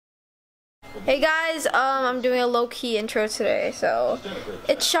Hey guys, I'm doing a low-key intro today, so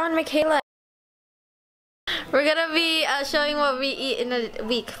it's Sean, Mikhaela. We're gonna be showing what we eat in a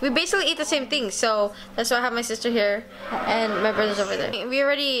week. We basically eat the same thing, so that's why I have my sister here and my brother's over there. We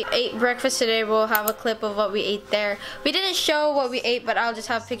already ate breakfast today. We'll have a clip of what we ate there. We didn't show what we ate, but I'll just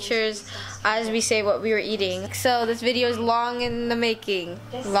have pictures as we say what we were eating. So this video is long in the making.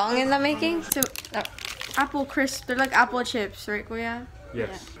 Long in the making? So, apple crisp, they're like apple chips, right, Kuya?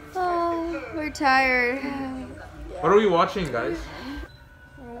 Yes. Oh, we're tired. What are we watching, guys?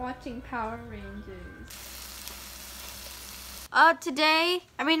 We're watching Power Rangers.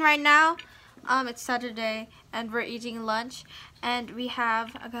 Right now, it's Saturday and we're eating lunch, and we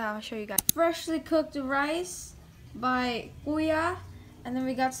have, okay, I'll show you guys. Freshly cooked rice by Kuya, and then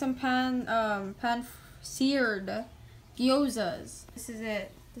we got some pan-seared gyozas. This is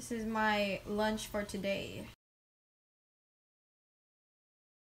it. This is my lunch for today.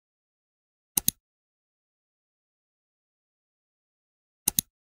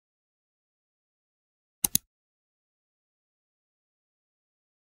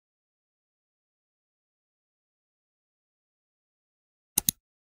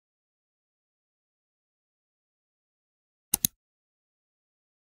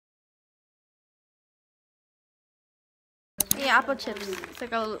 Yeah, apple chips. It's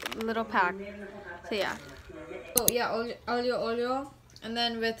like a little pack. So yeah. Oh yeah, olio, and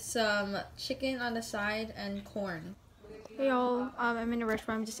then with some chicken on the side and corn. Hey y'all, I'm in a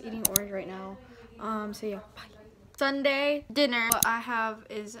restaurant. I'm just eating orange right now. So yeah, bye. Sunday dinner. What I have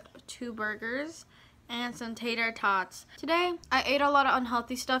is 2 burgers and some tater tots. Today, I ate a lot of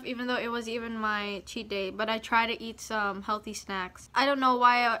unhealthy stuff, even though it was even my cheat day, but I try to eat some healthy snacks. I don't know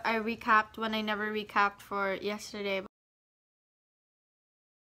why I recapped when I never recapped for yesterday.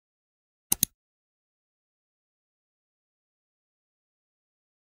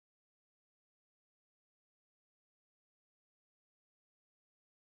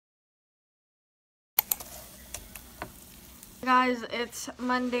 Guys, it's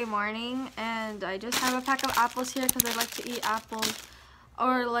Monday morning and I just have a pack of apples here because I like to eat apples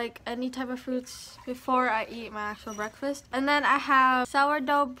or like any type of fruits before I eat my actual breakfast. And then I have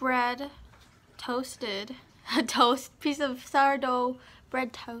sourdough bread toasted, a piece of sourdough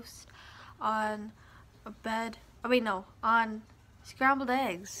bread toast on a bed, on scrambled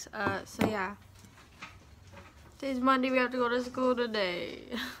eggs. So yeah, today's Monday, we have to go to school today.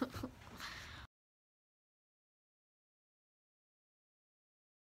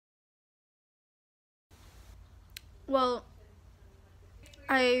 Well,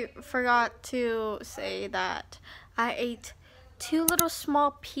 I forgot to say that I ate 2 little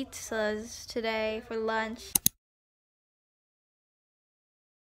small pizzas today for lunch.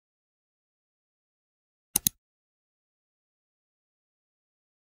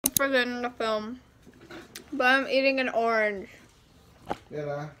 I'm forgetting the film, but I'm eating an orange.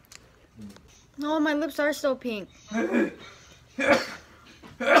 Yeah. No, my lips are still pink.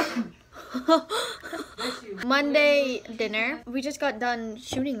 Monday dinner. We just got done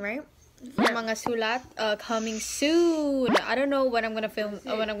shooting, right? For mga sulat, coming soon. I don't know when I'm gonna film,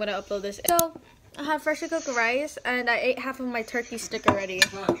 when I'm gonna upload this. So I have freshly cooked rice, and I ate half of my turkey stick already.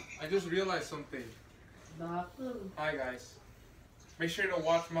 I just realized something. Hi guys. Make sure to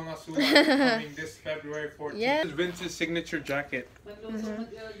watch Mga Sulat coming this February 14th. Yeah. It's Vince's signature jacket.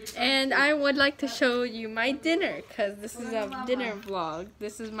 And I would like to show you my dinner, because this is a dinner vlog.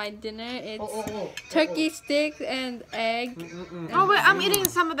 This is my dinner. It's turkey sticks and egg. Oh wait, I'm eating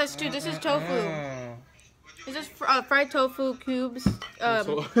some of this too. This is tofu. This is fried tofu cubes.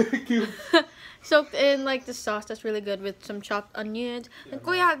 Soaked in like the sauce that's really good with some chopped onions. And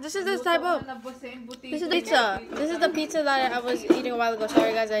Kuya, this is the type of, this is pizza. This is the pizza that I was eating a while ago.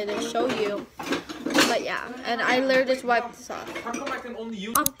 Sorry guys, I didn't show you. But yeah, and I literally just wiped this off.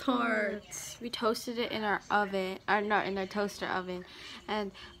 Pop-Tarts. We toasted it in our oven, or not in our toaster oven,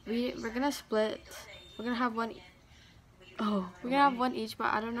 and we're gonna split. We're gonna have one. We're gonna have one each,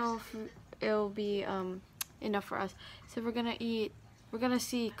 but I don't know if it'll be enough for us. So we're gonna eat. We're gonna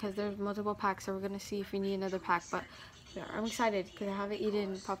see, because there's multiple packs, so we're gonna see if we need another pack. But yeah, I'm excited because I haven't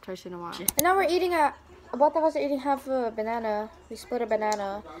eaten Pop-Tarts in a while. And now we're eating both of us are eating half a banana. We split a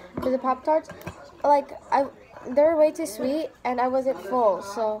banana. Because the Pop-Tarts, like, they're way too sweet, and I wasn't full,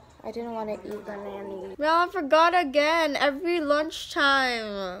 so I didn't want to eat banana. Well, I forgot again. Every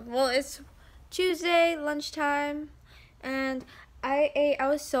lunchtime. Well, it's Tuesday lunchtime, and I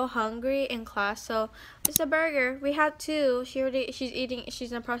was so hungry in class, so it's a burger. We had 2. She's in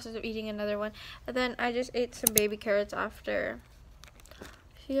the process of eating another one. And then I just ate some baby carrots after.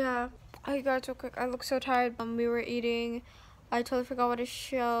 Yeah. Oh, you guys, real quick, I look so tired. We were eating I totally forgot what to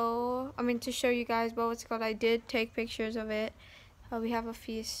show. I mean, to show you guys, but what's it called? I did take pictures of it. We have a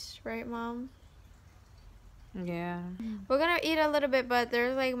feast, right, Mom? Yeah. We're gonna eat a little bit, but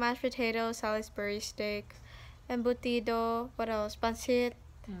there's like mashed potatoes, Salisbury steak, embutido. What else? Pancit.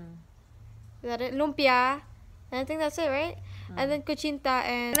 Is that it? Lumpia. And I think that's it, right? And then cuchinta,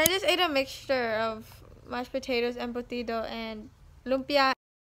 and I just ate a mixture of mashed potatoes, embutido, and lumpia.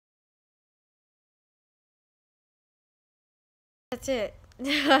 That's it. I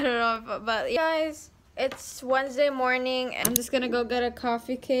don't know, but guys, it's Wednesday morning, and I'm just gonna go get a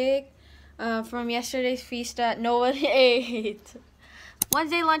coffee cake from yesterday's feast that no one ate.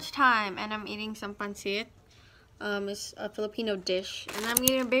 Wednesday lunchtime, and I'm eating some pancit. It's a Filipino dish, and I'm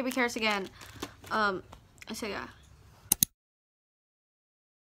eating baby carrots again. So yeah.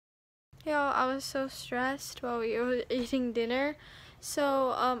 Yo, I was so stressed while we were eating dinner.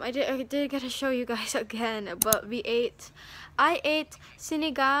 So I did get to show you guys again, but I ate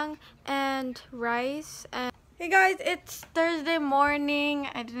sinigang and rice. And hey guys, it's Thursday morning.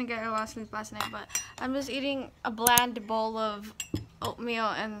 I didn't get a lot of sleep last night, but I'm just eating a bland bowl of oatmeal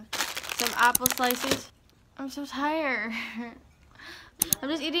and some apple slices. I'm so tired. I'm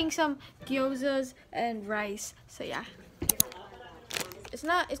just eating some gyozas and rice. So yeah.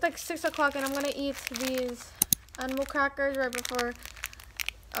 It's like 6 o'clock, and I'm gonna eat these animal crackers right before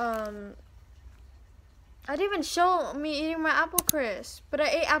I didn't even show me eating my apple crisp, but I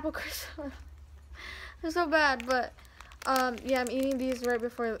ate apple crisp. It's so bad, but yeah, I'm eating these right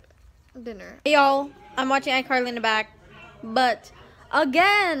before dinner. Hey y'all, I'm watching iCarly in the back, but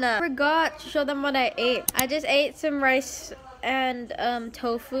again, I forgot to show them what I ate. I just ate some rice and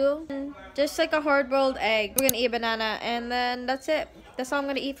tofu, and just like a hard-boiled egg. We're gonna eat a banana, and then that's it. That's all I'm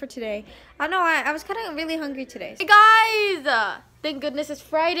gonna eat for today. I don't know, I was kind of really hungry today. Hey guys! Thank goodness it's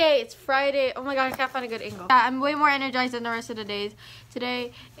Friday. It's Friday. Oh my god, I can't find a good angle. Yeah, I'm way more energized than the rest of the days.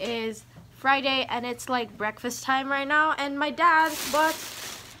 Today is Friday, and it's like breakfast time right now. And my dad bought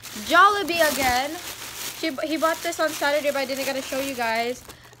Jollibee again. He bought this on Saturday, but I didn't get to show you guys.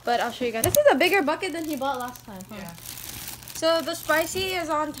 But I'll show you guys. This is a bigger bucket than he bought last time. Huh? Yeah. So the spicy is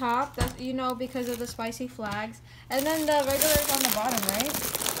on top, that's, you know, because of the spicy flags. And then the regular is on the bottom, right?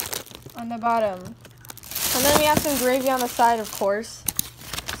 On the bottom. And then we have some gravy on the side, of course.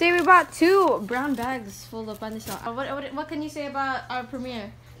 See, we bought 2 brown bags full of pandesal. What can you say about our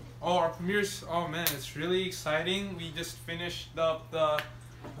premiere? Oh, our premieres, oh man, it's really exciting. We just finished up the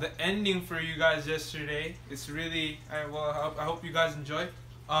ending for you guys yesterday. It's really, I hope you guys enjoy.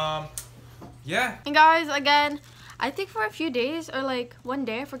 Yeah. And guys, again, I think for a few days or like one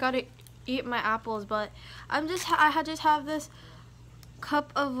day I forgot to eat my apples, but I just have this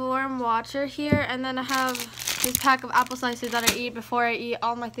cup of warm water here, and then I have this pack of apple slices that I eat before I eat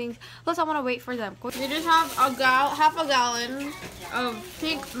all my things. Plus I want to wait for them. We just have half a gallon of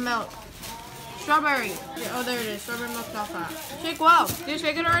pink milk. Strawberry. Oh, there it is. Strawberry milk fat. Shake well. Did you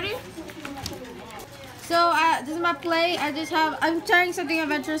shake it already? So this is my plate. I'm trying something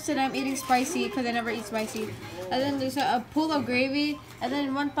adventurous today. I'm eating spicy because I never eat spicy. And then there's a pool of gravy, and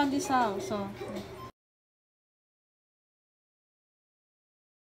then 1 pandesal. So.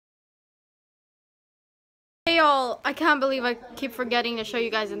 Hey y'all, I can't believe I keep forgetting to show you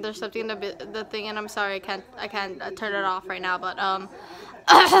guys, and there's something in the thing, and I'm sorry, I can't turn it off right now, but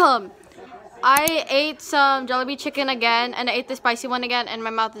I ate some Jollibee chicken again, and I ate the spicy one again, and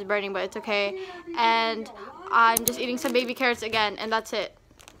my mouth is burning, but it's okay. And I'm just eating some baby carrots again, and that's it.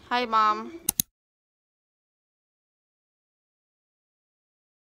 Hi, Mom.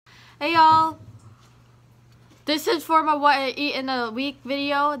 Hey y'all. This is for my what I eat in a week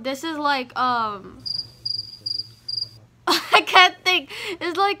video. This is like I can't think.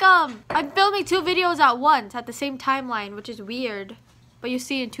 It's like I'm filming 2 videos at once at the same timeline, which is weird. But you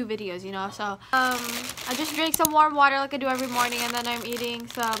see in 2 videos, you know. So I just drink some warm water like I do every morning, and then I'm eating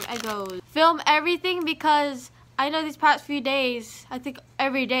some Eggos. Film everything because I know these past few days, I think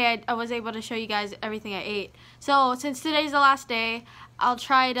every day I was able to show you guys everything I ate. So since today's the last day, I'll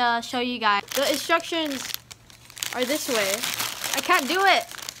try to show you guys. The instructions are this way. I can't do it.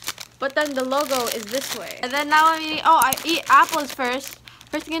 But then the logo is this way. And then now I'm eating, I eat apples first.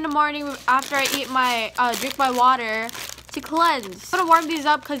 First thing in the morning after I eat my, drink my water to cleanse. I'm gonna warm these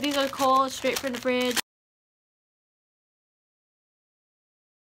up because these are cold, straight from the fridge.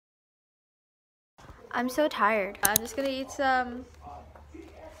 I'm so tired. I'm just gonna eat some,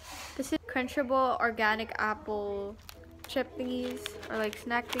 this is Crunchable organic apple chip thingies, or like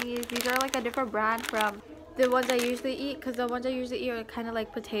snack thingies. These are like a different brand from the ones I usually eat, because the ones I usually eat are kind of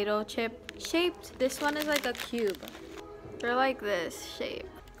like potato chip shaped. This one is like a cube. They're like this shape.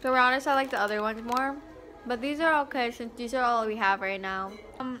 To be honest, I like the other ones more. But these are okay since these are all we have right now.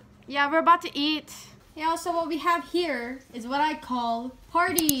 Yeah, we're about to eat. Yeah, so what we have here is what I call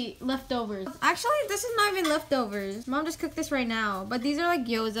party leftovers. Actually, this is not even leftovers. Mom just cooked this right now. But these are like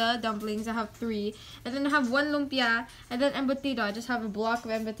gyoza dumplings. I have 3. And then I have 1 lumpia. And then embutido. I just have a block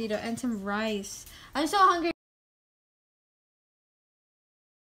of embutido and some rice. I'm so hungry.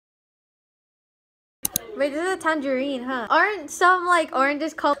 Wait, this is a tangerine, huh? Aren't some like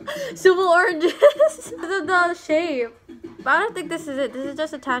oranges called super oranges? This is the shape. But I don't think this is it. This is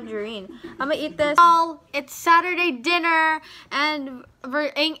just a tangerine. I'm gonna eat this. Oh, it's Saturday dinner, and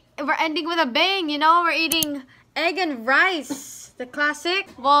we're ending with a bang. You know, we're eating egg and rice, the classic.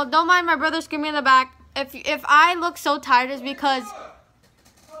 Well, don't mind my brother screaming in the back. If I look so tired, it's because.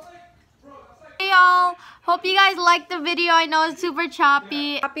 Hey y'all, hope you guys liked the video. I know it's super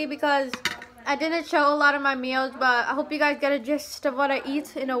choppy because I didn't show a lot of my meals, but I hope you guys get a gist of what I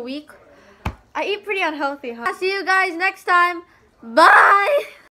eat in a week. I eat pretty unhealthy, huh? I'll see you guys next time. Bye!